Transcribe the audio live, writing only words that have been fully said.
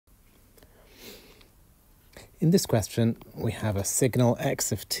In this question, we have a signal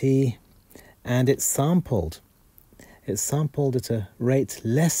x of t, and it's sampled. It's sampled at a rate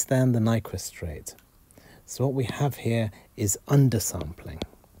less than the Nyquist rate. So what we have here is undersampling.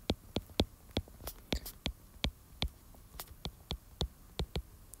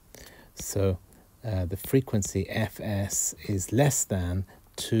 So the frequency fs is less than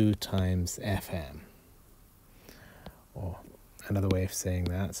 2 times fm. Or another way of saying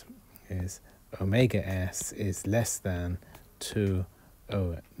that is omega s is less than 2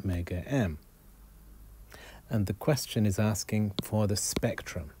 omega m. And the question is asking for the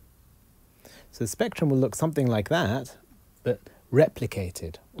spectrum. So the spectrum will look something like that, but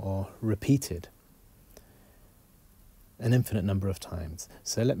replicated or repeated an infinite number of times.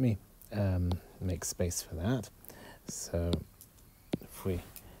 So let me make space for that. So if we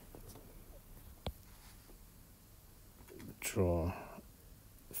draw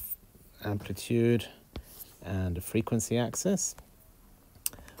amplitude and a frequency axis,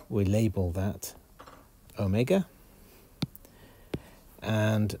 we label that omega,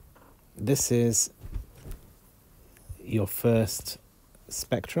 and this is your first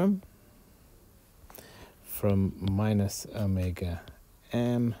spectrum from minus omega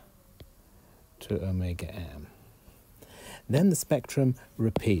m to omega m. Then the spectrum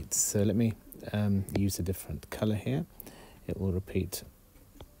repeats. So let me use a different color here. It will repeat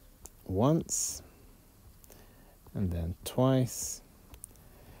once, and then twice,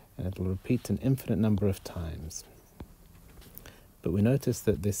 and it will repeat an infinite number of times. But we notice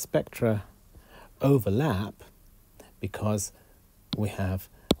that the spectra overlap because we have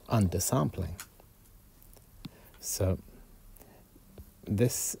undersampling. So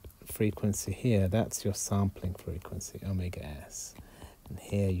this frequency here, that's your sampling frequency, omega s. And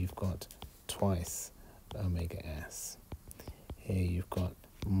here you've got twice omega s. Here you've got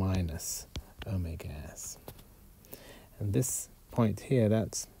minus omega s. And this point here,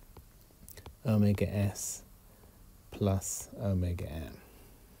 that's omega s plus omega m.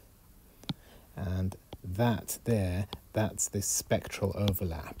 And that there, that's the spectral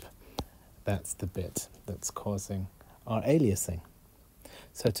overlap. That's the bit that's causing our aliasing.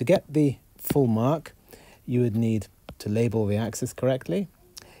 So to get the full mark, you would need to label the axis correctly.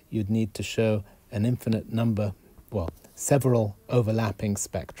 You'd need to show an infinite number, well, several overlapping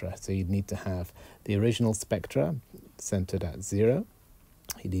spectra. So you'd need to have the original spectra centered at 0.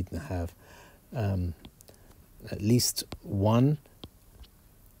 You need to have at least one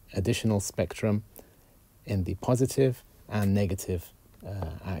additional spectrum in the positive and negative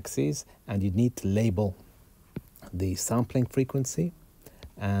axes, and you'd need to label the sampling frequency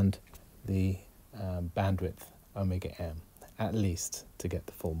and the bandwidth omega m, at least, to get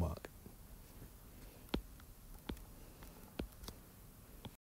the full mark.